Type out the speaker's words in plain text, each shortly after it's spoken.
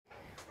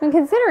when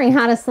considering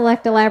how to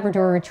select a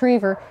Labrador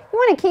Retriever, you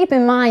want to keep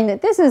in mind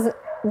that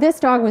this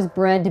dog was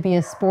bred to be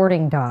a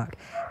sporting dog.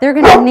 They're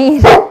going to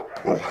need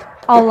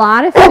a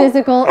lot of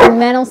physical and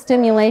mental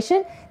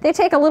stimulation. They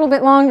take a little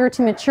bit longer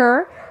to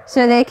mature,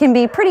 so they can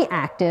be pretty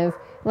active.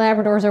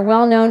 Labradors are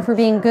well known for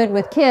being good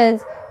with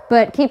kids,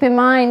 but keep in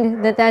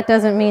mind that that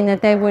doesn't mean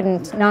that they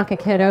wouldn't knock a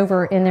kid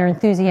over in their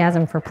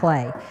enthusiasm for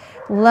play.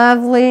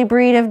 Lovely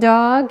breed of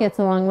dog, gets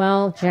along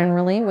well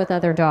generally with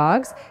other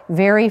dogs,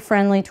 very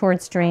friendly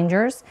towards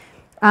strangers.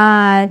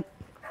 The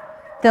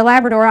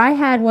Labrador I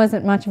had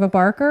wasn't much of a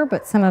barker,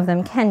 but some of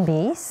them can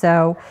be,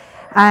 so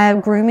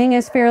grooming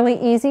is fairly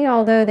easy,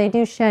 although they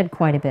do shed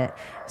quite a bit.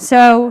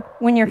 So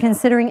when you're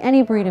considering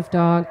any breed of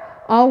dog,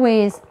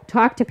 always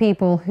talk to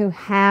people who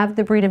have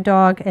the breed of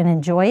dog and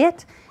enjoy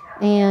it,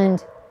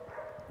 and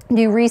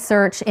do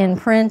research in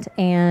print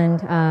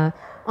and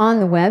on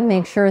the web.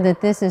 Make sure that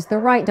this is the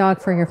right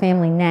dog for your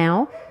family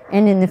now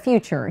and in the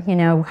future. You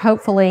know,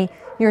 hopefully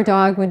your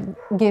dog would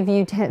give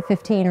you 10,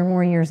 15 or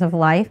more years of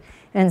life,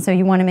 and so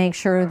you want to make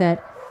sure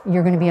that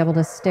you're going to be able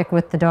to stick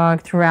with the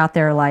dog throughout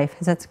their life,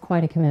 because that's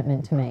quite a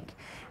commitment to make.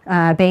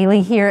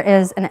 Bailey here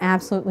is an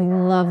absolutely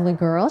lovely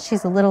girl.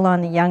 She's a little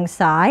on the young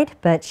side,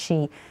 but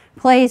she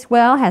plays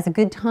well, has a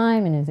good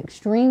time, and is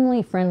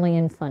extremely friendly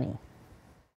and funny.